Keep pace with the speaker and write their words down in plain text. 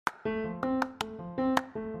Good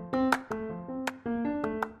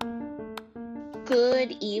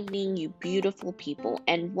evening, you beautiful people,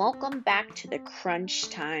 and welcome back to the Crunch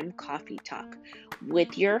Time Coffee Talk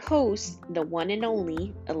with your host, the one and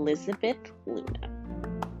only Elizabeth Luna.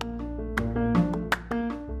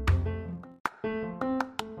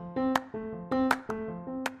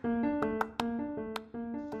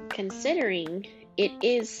 Considering it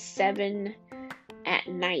is 7 at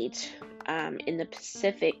night in the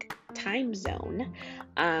Pacific time zone,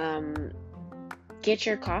 get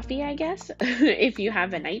your coffee, I guess, if you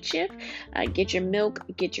have a night shift. Get your milk,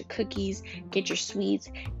 get your cookies, get your sweets,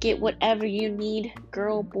 get whatever you need,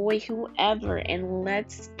 girl, boy, whoever, and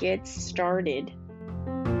let's get started.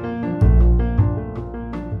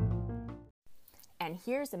 And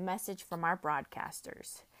here's a message from our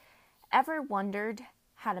broadcasters. Ever wondered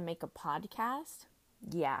how to make a podcast?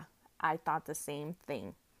 Yeah, I thought the same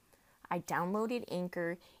thing. I downloaded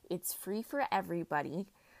Anchor. It's free for everybody.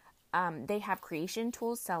 They have creation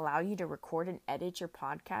tools to allow you to record and edit your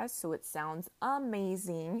podcast so it sounds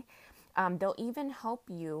amazing. They'll even help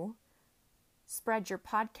you spread your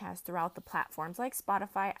podcast throughout the platforms like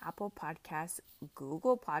Spotify, Apple Podcasts,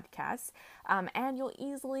 Google Podcasts, and you'll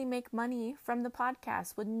easily make money from the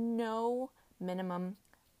podcast with no minimum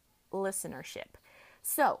listenership.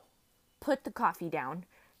 So, put the coffee down,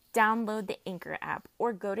 download the Anchor app,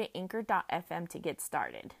 or go to anchor.fm to get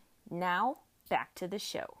started. Now, back to the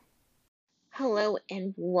show. Hello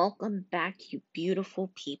and welcome back, you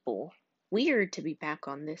beautiful people. Weird to be back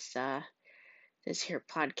on this here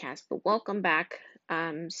podcast, but welcome back.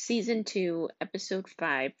 Season 2, episode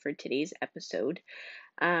 5 for today's episode.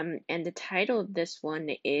 And the title of this one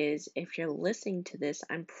is, if you're listening to this,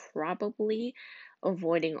 I'm probably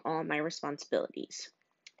avoiding all my responsibilities.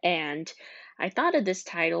 And I thought of this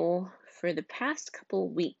title for the past couple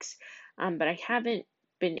of weeks, but I haven't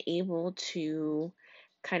been able to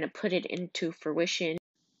kind of put it into fruition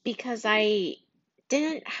because I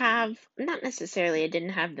didn't have, not necessarily, I didn't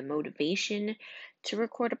have the motivation to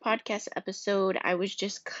record a podcast episode. I was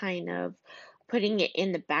just kind of putting it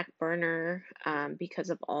in the back burner because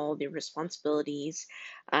of all the responsibilities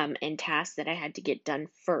and tasks that I had to get done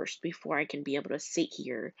first before I can be able to sit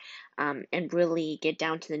here and really get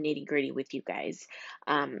down to the nitty gritty with you guys.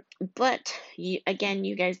 But you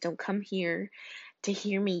guys don't come here to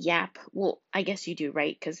hear me yap. Well, I guess you do,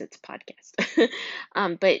 right? Because it's a podcast.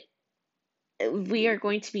 But we are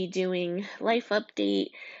going to be doing life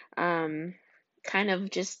update, kind of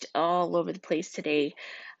just all over the place today,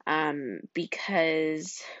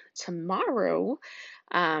 because tomorrow,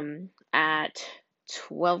 at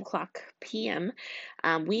 12 o'clock p.m.,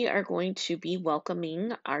 we are going to be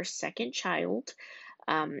welcoming our second child,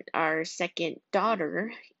 our second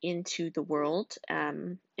daughter into the world.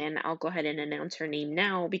 And I'll go ahead and announce her name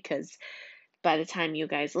now because by the time you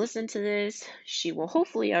guys listen to this, she will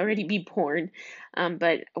hopefully already be born.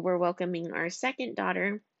 But we're welcoming our second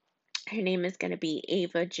daughter. Her name is going to be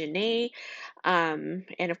Ava Janae.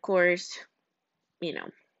 And of course, you know,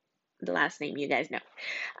 the last name you guys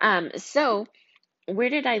know. So where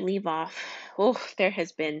did I leave off? Oh, there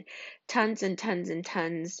has been tons and tons and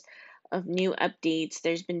tons of new updates.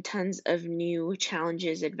 There's been tons of new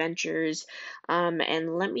challenges, adventures,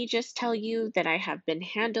 and let me just tell you that I have been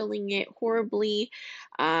handling it horribly,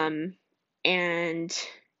 and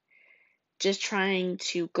just trying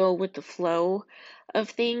to go with the flow of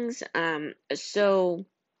things. So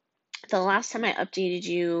the last time I updated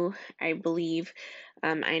you, I believe I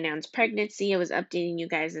announced pregnancy. I was updating you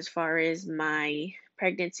guys as far as my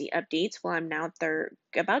pregnancy updates. Well, I'm now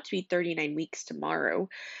about to be 39 weeks tomorrow.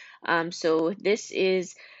 So this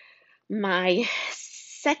is my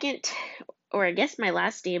second, or I guess my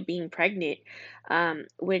last day of being pregnant,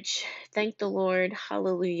 which thank the Lord,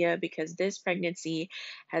 hallelujah, because this pregnancy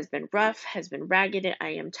has been rough, has been ragged. I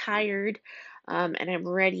am tired, and I'm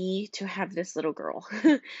ready to have this little girl.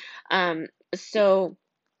 um, so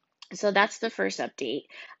so that's the first update.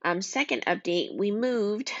 Second update,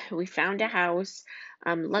 we found a house.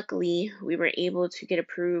 Luckily, we were able to get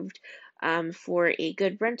approved for a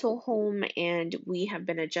good rental home, and we have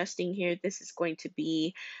been adjusting here. This is going to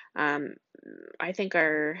be, um, I think,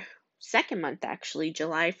 our second month actually.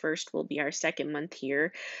 July 1st will be our second month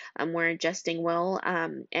here. We're adjusting well.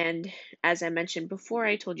 And as I mentioned before,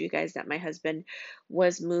 I told you guys that my husband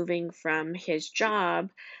was moving from his job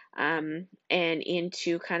and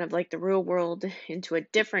into kind of like the real world, into a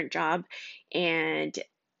different job. And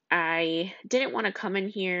I didn't want to come in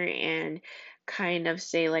here and kind of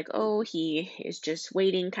say like, oh, he is just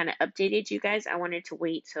waiting, kind of updated you guys. I wanted to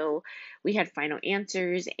wait till we had final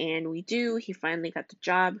answers, and we do. He finally got the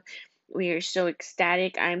job. We are so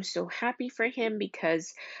ecstatic. I'm so happy for him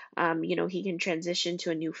because, he can transition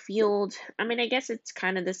to a new field. I mean, I guess it's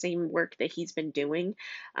kind of the same work that he's been doing,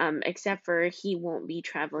 except for he won't be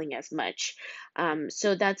traveling as much.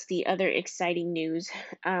 So that's the other exciting news.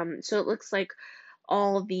 So it looks like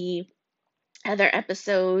all the other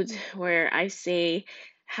episodes where I say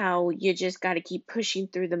how you just got to keep pushing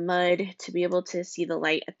through the mud to be able to see the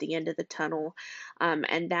light at the end of the tunnel.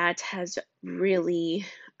 And that has really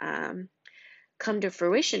come to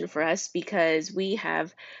fruition for us because we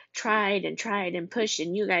have tried and pushed,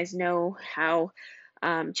 and you guys know how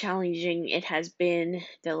challenging it has been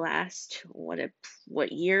the last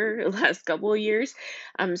what year, last couple of years,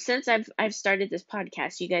 since I've started this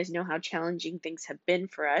podcast. You guys know how challenging things have been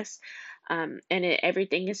for us, and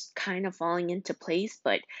everything is kind of falling into place.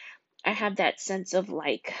 But I have that sense of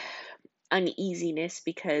like uneasiness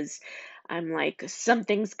because I'm like,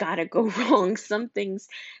 something's gotta go wrong, something's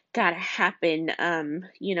gotta happen,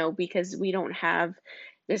 because we don't have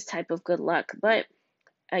this type of good luck. But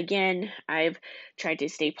again, I've tried to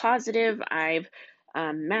stay positive, I've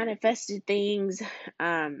manifested things,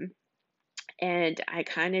 um, and I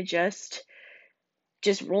kind of just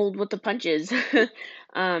rolled with the punches.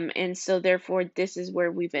 And so therefore this is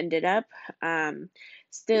where we've ended up.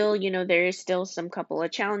 Still, there is still some couple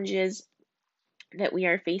of challenges that we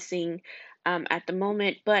are facing at the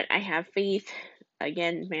moment, but I have faith,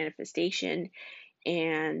 again, manifestation,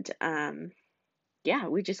 and yeah,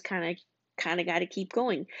 we just kind of got to keep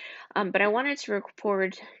going. But I wanted to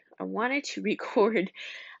record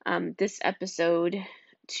this episode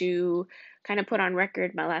to kind of put on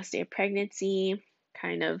record my last day of pregnancy,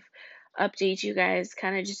 kind of update you guys,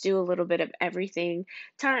 kind of just do a little bit of everything,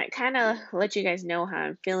 kind of let you guys know how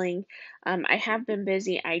I'm feeling. I have been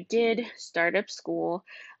busy. I did start up school.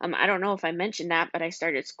 I don't know if I mentioned that, but I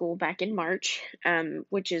started school back in March,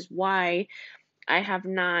 which is why I have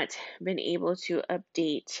not been able to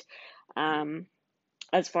update um,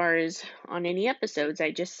 as far as on any episodes.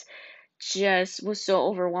 I just was so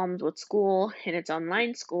overwhelmed with school, and it's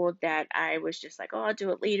online school, that I was just like, oh, I'll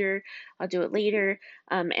do it later. I'll do it later.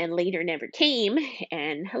 And later never came.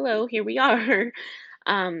 And hello, here we are.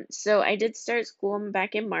 So I did start school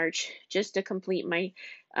back in March just to complete my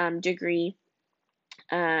degree.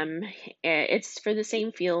 Um, it's for the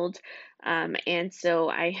same field. And so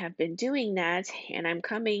I have been doing that, and I'm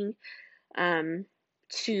coming um,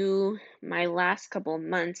 to my last couple of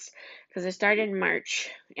months because I started in March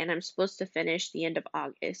and I'm supposed to finish the end of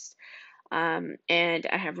August. And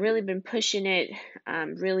I have really been pushing it,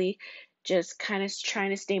 really just kind of trying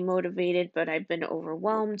to stay motivated, but I've been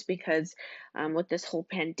overwhelmed because with this whole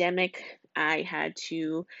pandemic, I had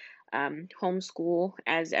to homeschool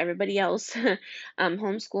as everybody else,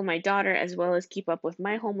 homeschool my daughter, as well as keep up with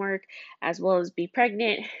my homework, as well as be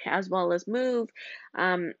pregnant, as well as move.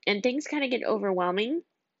 And things kind of get overwhelming.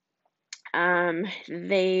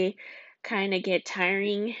 They kind of get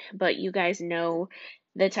tiring, but you guys know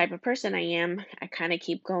the type of person I am. I kind of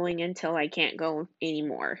keep going until I can't go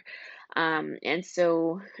anymore. And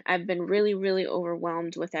so I've been really, really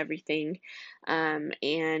overwhelmed with everything. And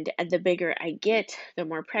the bigger I get, the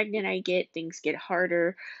more pregnant I get, things get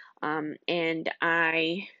harder. And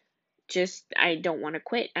I don't want to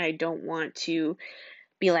quit. I don't want to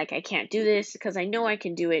be like, I can't do this, because I know I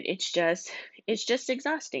can do it. It's just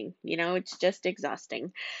exhausting. It's just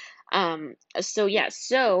exhausting. So yeah,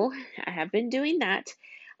 so I have been doing that.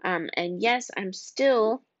 And yes, I'm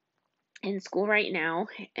still in school right now,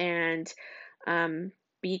 and um,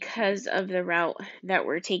 because of the route that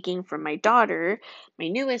we're taking for my daughter, my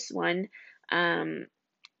newest one, um,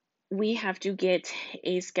 we have to get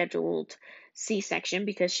a scheduled C-section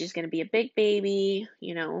because she's going to be a big baby.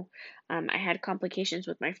 I had complications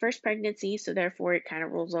with my first pregnancy, so therefore it kind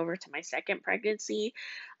of rolls over to my second pregnancy.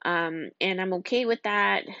 And I'm okay with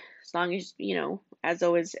that as long as, as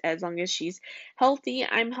always, as long as she's healthy,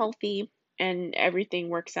 I'm healthy, and everything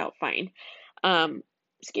works out fine. Um,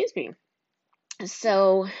 Excuse me.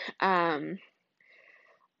 So, where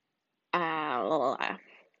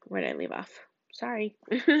did I leave off? Sorry.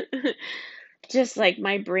 Just like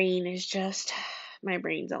my brain's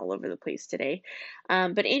all over the place today.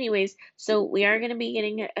 But anyways, so we are going to be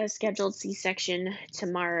getting a scheduled C-section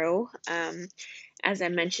tomorrow, as I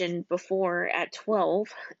mentioned before, at 12.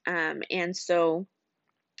 And so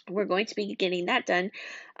we're going to be getting that done.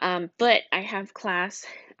 But I have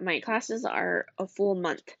my classes are a full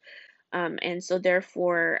month. And so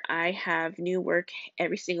therefore I have new work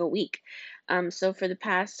every single week. So for the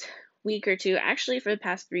past week or two, actually for the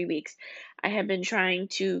past 3 weeks, I have been trying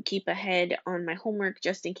to keep ahead on my homework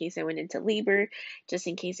just in case I went into labor, just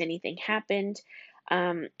in case anything happened.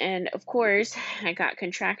 And of course, I got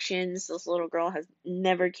contractions. This little girl has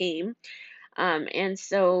never came. And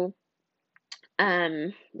so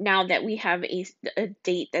now that we have a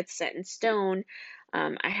date that's set in stone,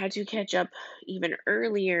 I had to catch up even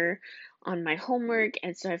earlier on my homework.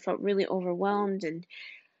 And so I felt really overwhelmed. And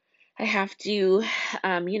I have to,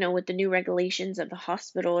 with the new regulations of the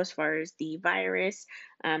hospital as far as the virus,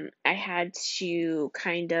 I had to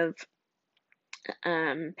kind of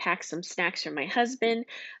pack some snacks for my husband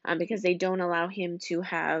because they don't allow him to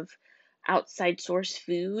have outside source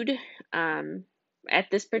food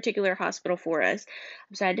at this particular hospital for us.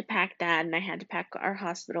 So I had to pack that, and I had to pack our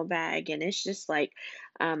hospital bag. And it's just like,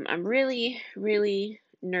 I'm really, really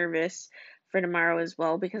nervous for tomorrow as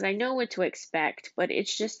well because I know what to expect, but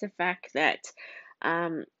it's just the fact that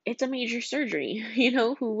it's a major surgery,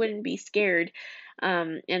 who wouldn't be scared?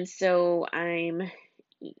 And so I'm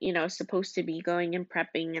supposed to be going and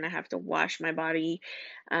prepping, and I have to wash my body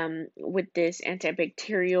with this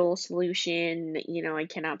antibacterial solution. I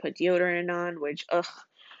cannot put deodorant on, which, ugh,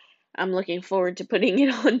 I'm looking forward to putting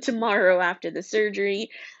it on tomorrow after the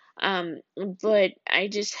surgery. But I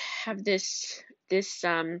just have this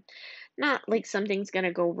not like something's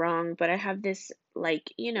gonna go wrong, but I have this,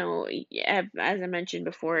 like, as I mentioned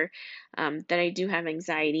before, that I do have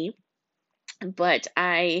anxiety, but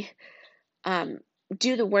I um,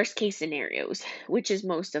 do the worst case scenarios, which is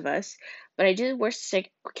most of us. But I do the worst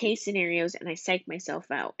case scenarios and I psych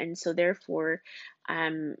myself out. And so therefore,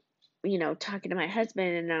 I'm, talking to my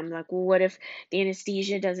husband and I'm like, well, what if the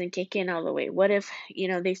anesthesia doesn't kick in all the way? What if,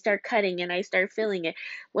 they start cutting and I start feeling it?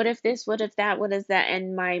 What if this? What if that? What is that?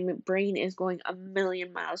 And my brain is going a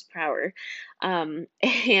million miles per hour.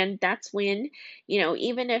 And that's when,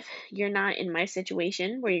 even if you're not in my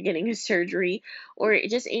situation where you're getting a surgery or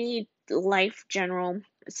just any life general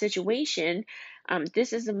situation,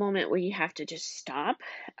 this is a moment where you have to just stop.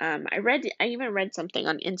 I even read something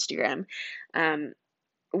on Instagram, um,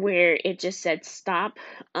 where it just said stop,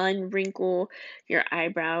 unwrinkle your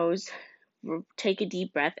eyebrows, take a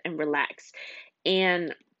deep breath, and relax.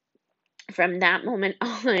 And from that moment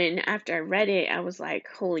on, after I read it, I was like,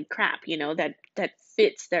 holy crap, that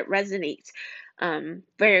fits, that resonates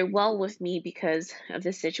very well with me because of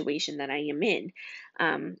the situation that I am in,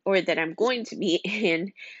 or that I'm going to be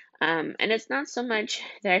in. And it's not so much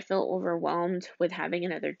that I feel overwhelmed with having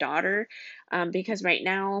another daughter, because right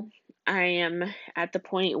now I am at the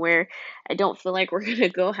point where I don't feel like we're going to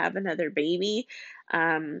go have another baby.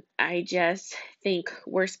 I just think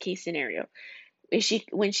worst case scenario, is she,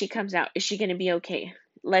 when she comes out, is she going to be okay?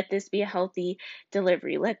 Let this be a healthy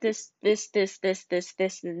delivery. Let this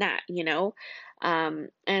and that,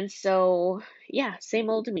 And so, yeah, same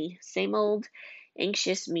old me, same old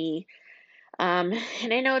anxious me. And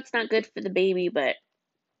I know it's not good for the baby, but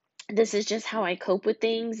this is just how I cope with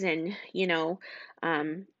things. And,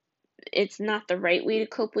 um, it's not the right way to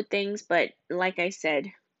cope with things, but like I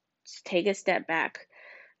said, just take a step back,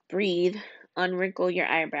 breathe, unwrinkle your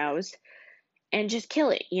eyebrows, and just kill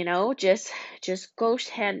it, just go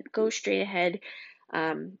straight ahead,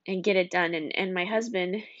 and get it done. And my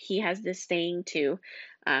husband, he has this saying too.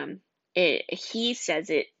 He says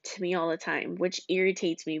it to me all the time, which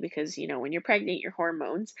irritates me because when you're pregnant, your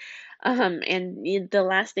hormones, and the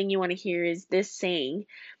last thing you want to hear is this saying.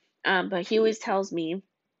 But he always tells me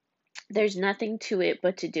there's nothing to it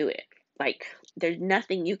but to do it. Like, there's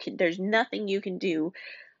nothing you can do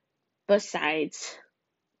besides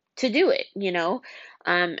to do it,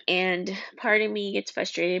 and part of me gets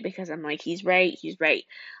frustrated because I'm like, he's right.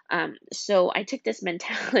 So I took this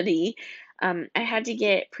mentality. I had to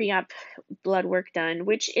get pre-op blood work done,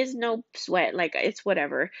 which is no sweat, like, it's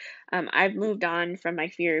whatever. I've moved on from my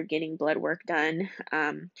fear of getting blood work done.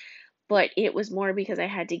 But it was more because I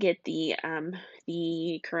had to get the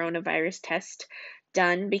coronavirus test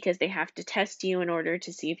done because they have to test you in order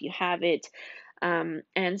to see if you have it.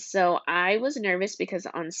 And so I was nervous because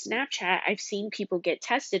on Snapchat, I've seen people get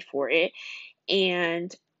tested for it.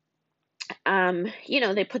 And,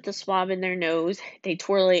 they put the swab in their nose, they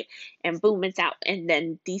twirl it, and boom, it's out. And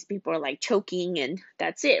then these people are like choking, and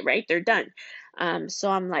that's it, right? They're done. So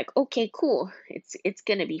I'm like, okay, cool. It's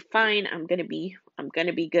gonna be fine. I'm gonna be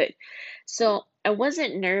good. So I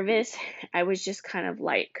wasn't nervous. I was just kind of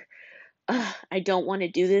like, ugh, I don't want to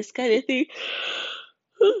do this kind of thing.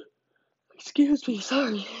 Excuse me,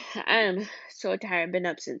 sorry. I'm so tired. I've been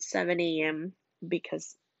up since 7 a.m.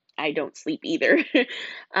 because I don't sleep either.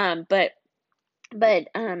 um, but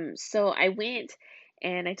so I went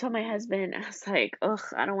and I told my husband, I was like, ugh,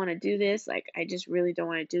 I don't want to do this. Like, I just really don't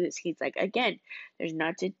want to do this. He's like, again, there's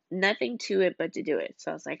nothing to it but to do it.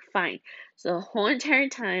 So I was like, fine. So the whole entire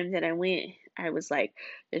time that I went I was like,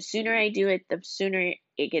 the sooner I do it, the sooner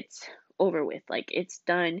it gets over with. Like it's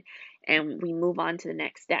done and we move on to the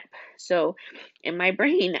next step. So in my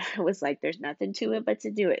brain, I was like, there's nothing to it but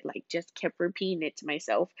to do it. Like just kept repeating it to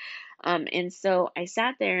myself. And so I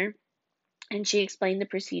sat there and she explained the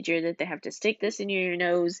procedure that they have to stick this in your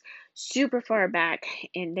nose super far back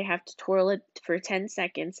and they have to twirl it for 10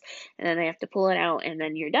 seconds and then they have to pull it out and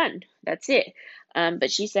then you're done. That's it.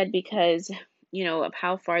 But she said because, of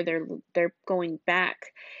how far they're going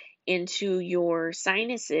back into your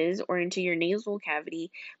sinuses or into your nasal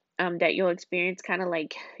cavity, that you'll experience kind of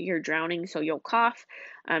like you're drowning, so you'll cough.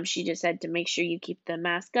 She just said to make sure you keep the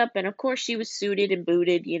mask up, and of course she was suited and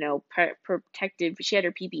booted, protected. She had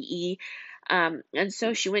her PPE, and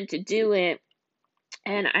so she went to do it,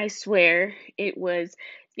 and I swear it was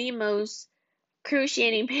the most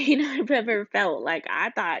excruciating pain I've ever felt. Like I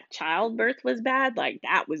thought childbirth was bad, like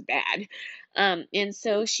that was bad. And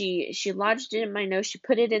so she lodged it in my nose, she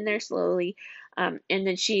put it in there slowly, and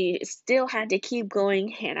then she still had to keep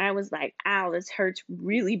going, and I was like, ow, this hurts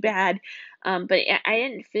really bad. But I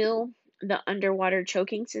didn't feel the underwater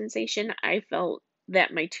choking sensation. I felt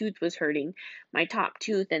that my tooth was hurting, my top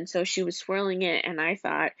tooth, and so she was swirling it, and I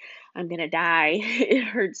thought, I'm gonna die. It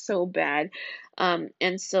hurt so bad.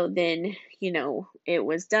 And so then, it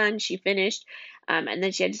was done. She finished. And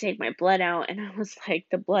then she had to take my blood out. And I was like,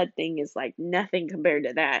 the blood thing is like nothing compared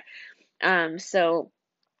to that. So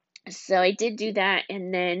I did do that.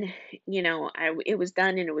 And then, it was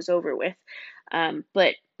done and it was over with.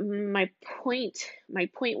 But my point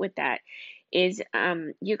with that is,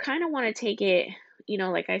 you kind of want to take it,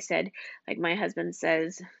 like I said, like my husband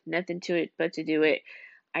says, nothing to it but to do it.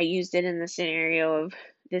 I used it in the scenario of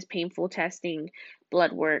this painful testing,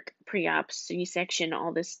 blood work, pre-op, C-section,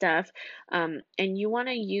 all this stuff. And you want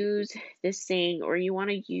to use this saying, or you want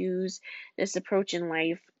to use this approach in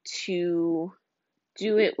life to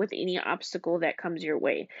do it with any obstacle that comes your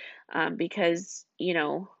way. Because,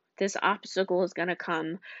 this obstacle is going to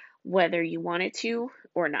come whether you want it to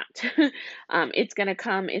or not. It's going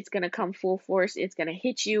to come full force, it's going to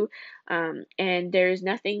hit you. And there's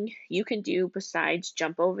nothing you can do besides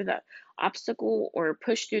jump over the obstacle or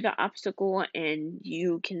push through the obstacle, and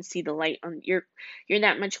you can see the light on you're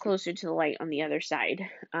that much closer to the light on the other side.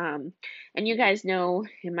 And you guys know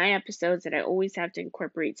in my episodes that I always have to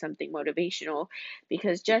incorporate something motivational,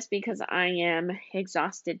 because just because I am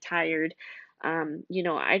exhausted, tired,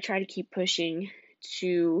 I try to keep pushing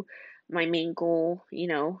to my main goal,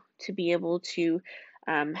 to be able to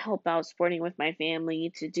help out sporting with my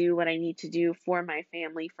family, to do what I need to do for my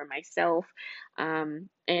family, for myself.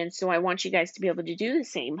 And so I want you guys to be able to do the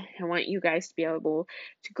same. I want you guys to be able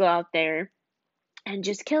to go out there and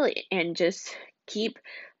just kill it and just keep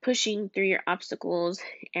pushing through your obstacles.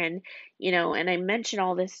 And and I mentioned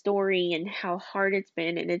all this story and how hard it's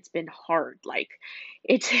been, and it's been hard, like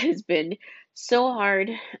it has been so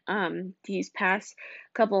hard these past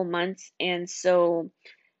couple months. And so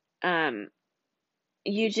um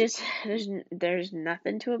you just there's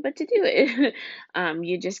nothing to it but to do it.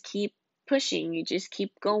 You just keep pushing, you just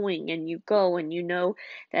keep going, and you go, and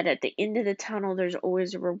that at the end of the tunnel there's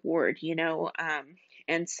always a reward.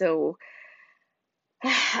 And so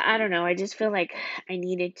I don't know, I just feel like I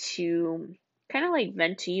needed to kind of like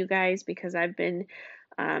vent to you guys, because I've been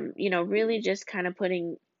really just kind of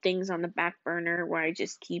putting things on the back burner, where I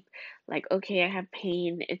just keep like, okay, I have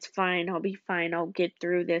pain, it's fine, I'll be fine, I'll get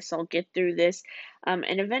through this, I'll get through this. And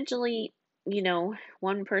eventually,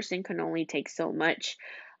 one person can only take so much.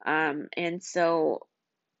 And so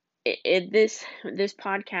this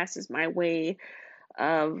podcast is my way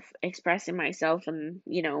of expressing myself. And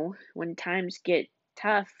when times get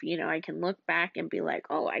tough, I can look back and be like,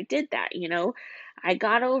 oh, I did that. I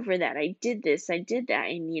got over that, I did this, I did that.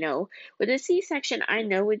 And with a C-section, I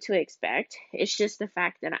know what to expect. It's just the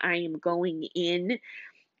fact that I am going in,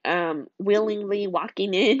 willingly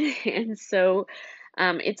walking in. And so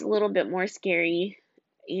it's a little bit more scary.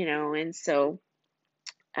 And so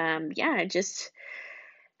yeah, it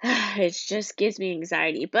just gives me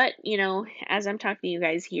anxiety. But, as I'm talking to you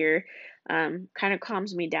guys here, kind of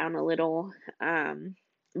calms me down a little.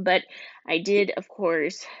 But I did, of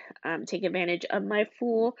course, take advantage of my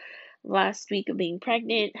full last week of being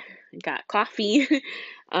pregnant. Got coffee.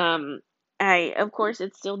 um, of course,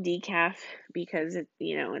 it's still decaf, because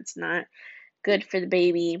it's not good for the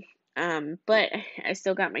baby. But I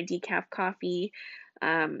still got my decaf coffee.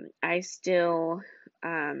 I still,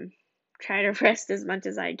 try to rest as much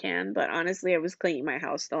as I can, but honestly, I was cleaning my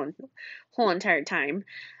house the whole entire time.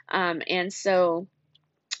 And so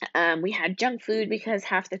we had junk food because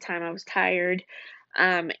half the time I was tired.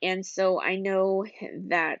 And so I know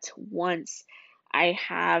that once I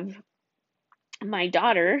have my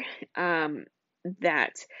daughter,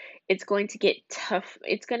 that it's going to get tough.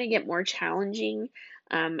 It's going to get more challenging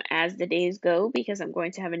as the days go because I'm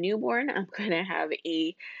going to have a newborn. I'm going to have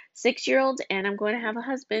a 6 year old, and I'm going to have a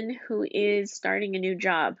husband who is starting a new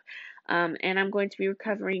job. And I'm going to be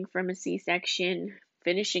recovering from a C section,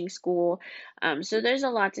 finishing school. So there's a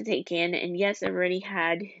lot to take in. And yes, I've already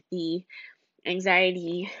had the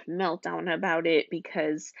anxiety meltdown about it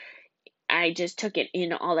because I just took it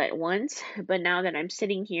in all at once. But now that I'm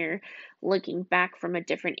sitting here looking back from a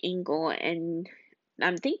different angle, and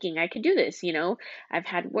I'm thinking I could do this, I've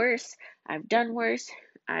had worse, I've done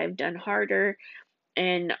harder,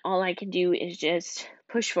 and all I can do is just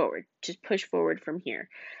push forward from here.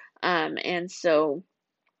 And so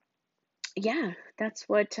yeah, that's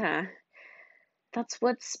what's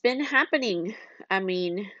been happening. I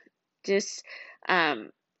mean, just oh,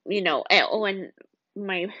 and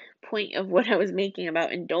my point of what I was making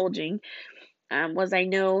about indulging was I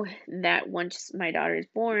know that once my daughter is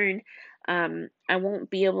born, I won't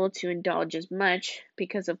be able to indulge as much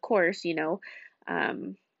because, of course,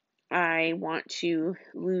 um, I want to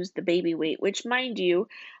lose the baby weight, which, mind you,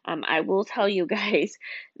 I will tell you guys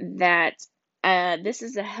that this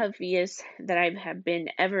is the heaviest that I have been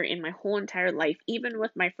ever in my whole entire life, even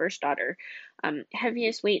with my first daughter.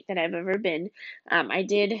 Heaviest weight that I've ever been. I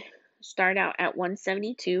did start out at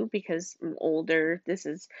 172 because I'm older. This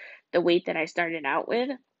is the weight that I started out with.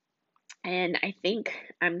 And I think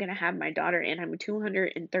I'm going to have my daughter, and I'm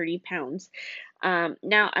 230 pounds.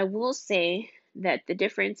 Now, I will say that the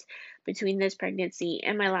difference between this pregnancy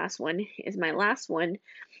and my last one is my last one,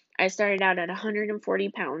 I started out at 140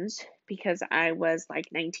 pounds because I was like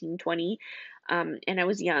 19, 20, and I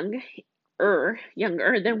was younger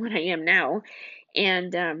than what I am now.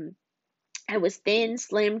 And I was thin,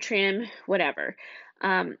 slim, trim, whatever.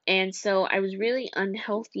 And so I was really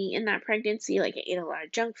unhealthy in that pregnancy. Like I ate a lot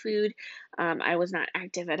of junk food. I was not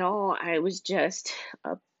active at all. I was just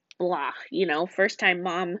a blah, first time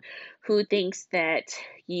mom who thinks that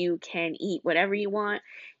you can eat whatever you want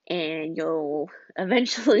and you'll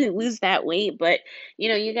eventually lose that weight. But,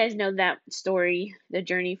 you guys know that story, the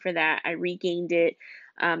journey for that. I regained it.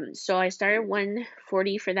 So I started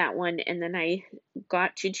 140 for that one, and then I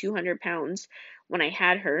got to 200 pounds when I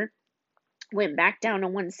had her, went back down to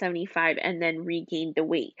 175, and then regained the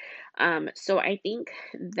weight. So I think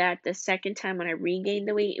that the second time when I regained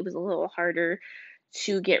the weight, it was a little harder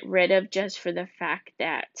to get rid of just for the fact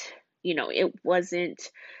that, it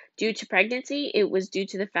wasn't due to pregnancy, it was due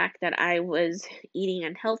to the fact that I was eating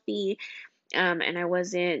unhealthy, and I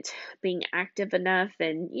wasn't being active enough,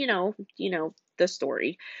 and the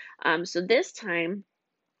story. So this time,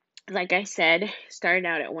 like I said, started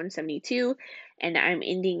out at 172, and I'm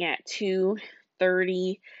ending at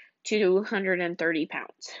 230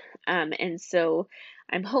 pounds. And so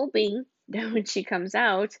I'm hoping that when she comes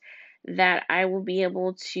out, that I will be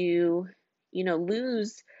able to,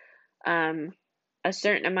 lose um, a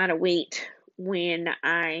certain amount of weight when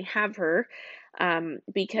I have her.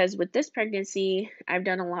 Because with this pregnancy, I've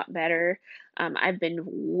done a lot better. I've been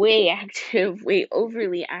way active, way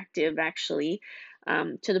overly active, actually,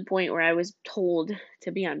 to the point where I was told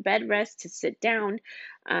to be on bed rest, to sit down.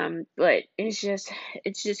 But it's just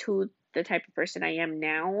who the type of person I am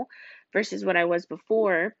now versus what I was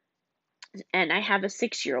before. And I have a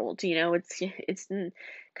 6 year old. It's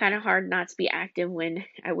kind of hard not to be active when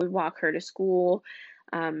I would walk her to school.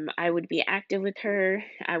 I would be active with her.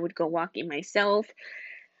 I would go walking myself,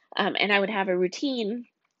 and I would have a routine.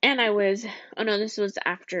 And oh no, this was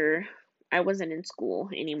after I wasn't in school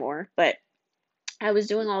anymore, but I was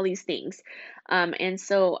doing all these things. And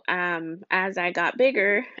so as I got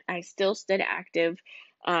bigger, I still stayed active.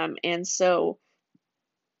 And so,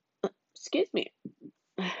 excuse me,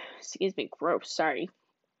 excuse me, gross, sorry.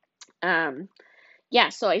 Um, yeah,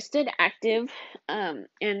 so I stayed active.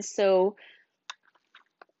 And so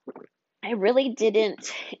I really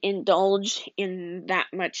didn't indulge in that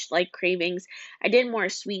much like cravings. I did more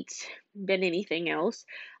sweets than anything else,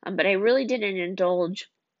 but I really didn't indulge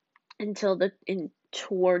until the in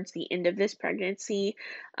towards the end of this pregnancy.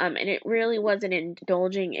 And it really wasn't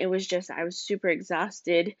indulging. It was just I was super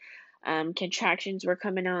exhausted. Contractions were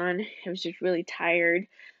coming on. I was just really tired.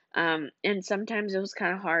 And sometimes it was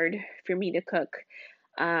kind of hard for me to cook.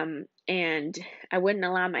 And I wouldn't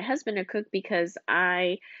allow my husband to cook because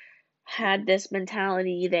I had this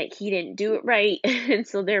mentality that he didn't do it right, and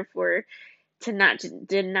so therefore to not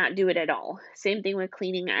did not do it at all. Same thing with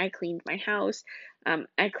cleaning. I cleaned my house.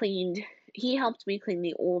 I cleaned he helped me clean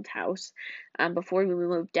the old house before we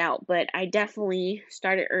moved out, but I definitely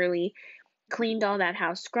started early, cleaned all that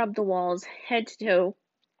house, scrubbed the walls head to toe.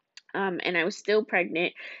 And I was still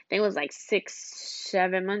pregnant. I think it was like 6,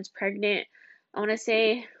 7 months pregnant, I want to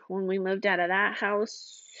say, when we moved out of that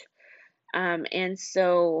house. And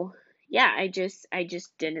so yeah, I just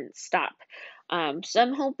didn't stop. So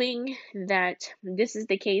I'm hoping that this is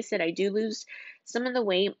the case, that I do lose some of the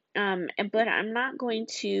weight. But I'm not going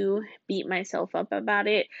to beat myself up about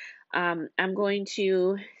it. I'm going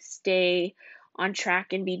to stay on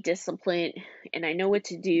track and be disciplined, and I know what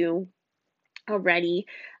to do already,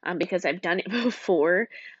 because I've done it before.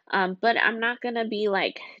 But I'm not gonna be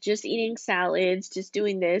like just eating salads, just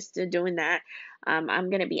doing this, to doing that. I'm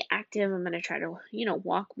gonna be active. I'm gonna try to,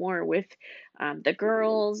 walk more with the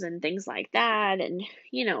girls and things like that, and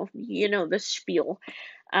the spiel.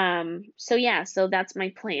 So yeah, so that's my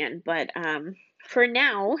plan. But for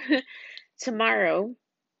now, tomorrow,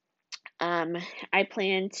 um, I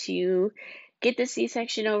plan to get the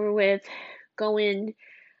C-section over with, go in,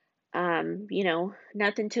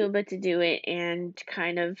 nothing to it but to do it, and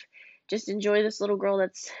kind of just enjoy this little girl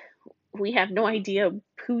we have no idea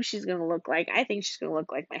who she's gonna look like. I think she's gonna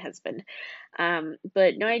look like my husband.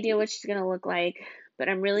 But no idea what she's gonna look like. But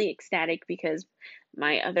I'm really ecstatic because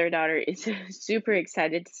my other daughter is super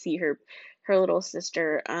excited to see her little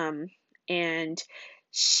sister. And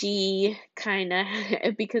she kind of,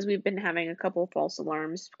 because we've been having a couple false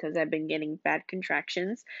alarms because I've been getting bad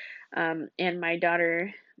contractions. And my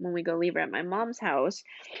daughter, when we go leave her at my mom's house,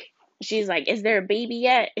 she's like, "Is there a baby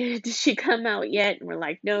yet? Did she come out yet?" And we're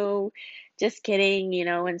like, "No, just kidding."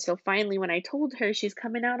 And so finally, when I told her she's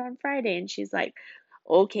coming out on Friday, and she's like,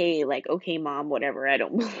 okay, mom, whatever, I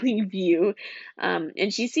don't believe you.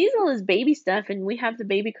 And she sees all this baby stuff, and we have the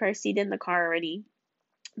baby car seat in the car already.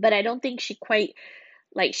 But I don't think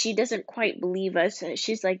she doesn't quite believe us.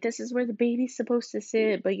 She's like, "This is where the baby's supposed to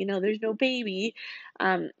sit, but there's no baby."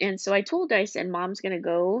 And so I told her, I said, "Mom's gonna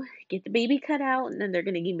go get the baby cut out, and then they're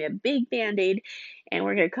gonna give me a big band-aid, and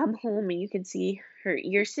we're gonna come home and you can see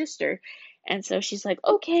your sister." And so she's like,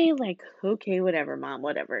 okay, whatever, mom,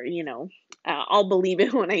 whatever, I'll believe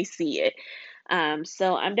it when I see it.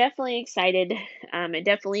 So I'm definitely excited. It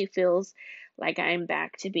definitely feels like I'm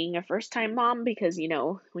back to being a first time mom, because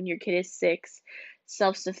when your kid is 6,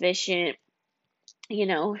 self-sufficient,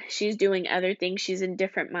 she's doing other things, she's in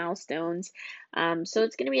different milestones. So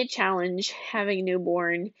it's going to be a challenge having a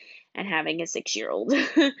newborn and having a 6-year-old.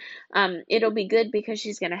 It'll be good because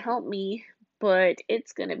she's going to help me, but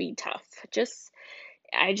it's going to be tough.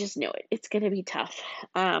 I just know it, it's going to be tough.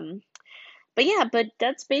 But yeah, but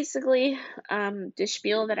that's basically the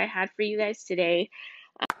spiel that I had for you guys today.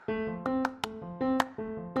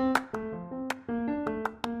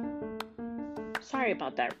 Sorry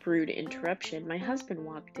about that rude interruption. My husband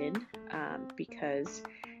walked in because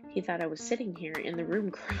he thought I was sitting here in the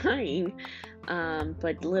room crying.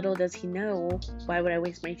 But little does he know, why would I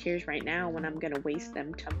waste my tears right now when I'm going to waste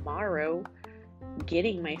them tomorrow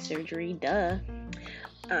getting my surgery? Duh.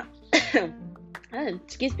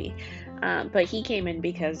 Excuse me. But he came in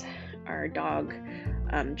because our dog,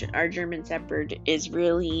 our German Shepherd, is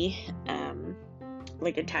really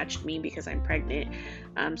attached to me because I'm pregnant.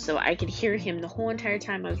 So I could hear him the whole entire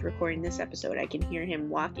time I was recording this episode. I can hear him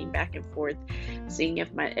walking back and forth, seeing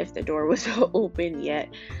if the door was open yet.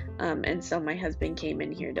 And so my husband came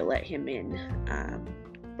in here to let him in.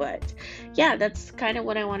 But yeah, that's kind of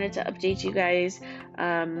what I wanted to update you guys.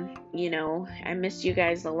 I missed you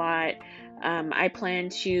guys a lot. I plan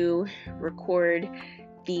to record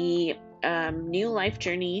the new life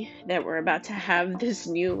journey that we're about to have, this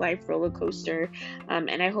new life roller coaster.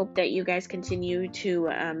 And I hope that you guys continue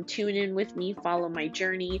to tune in with me, follow my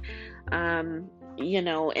journey. And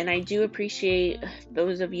I do appreciate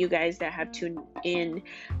those of you guys that have tuned in,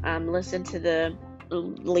 listen to the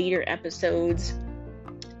later episodes.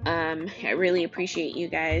 I really appreciate you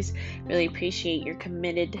guys, really appreciate your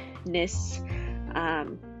committedness.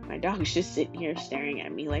 My dog's just sitting here staring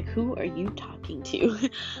at me like, who are you talking to?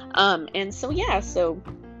 And so yeah,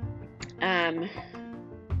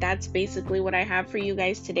 that's basically what I have for you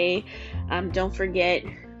guys today. Don't forget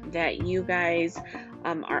that you guys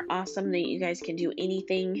are awesome, that you guys can do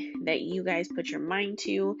anything that you guys put your mind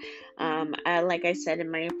to. Like I said in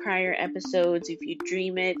my prior episodes, if you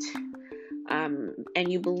dream it,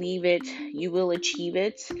 and you believe it, you will achieve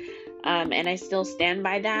it. And I still stand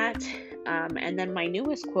by that. And then my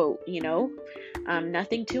newest quote,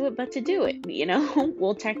 nothing to it but to do it,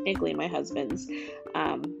 well, technically my husband's,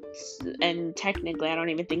 and technically I don't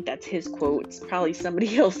even think that's his quote. It's probably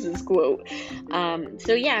somebody else's quote.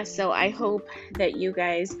 So I hope that you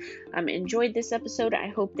guys enjoyed this episode. I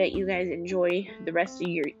hope that you guys enjoy the rest of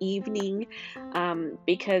your evening,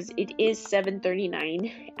 because it is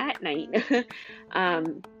 7:39 at night.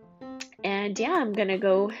 And yeah, I'm gonna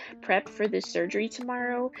go prep for this surgery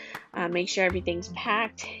tomorrow, make sure everything's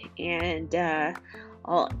packed, and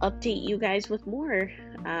I'll update you guys with more.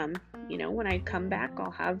 When I come back,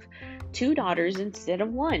 I'll have 2 daughters instead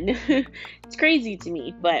of 1. It's crazy to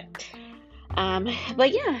me, but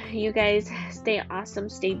yeah, you guys stay awesome,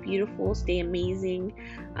 stay beautiful, stay amazing,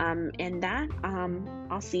 and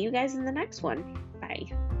I'll see you guys in the next one.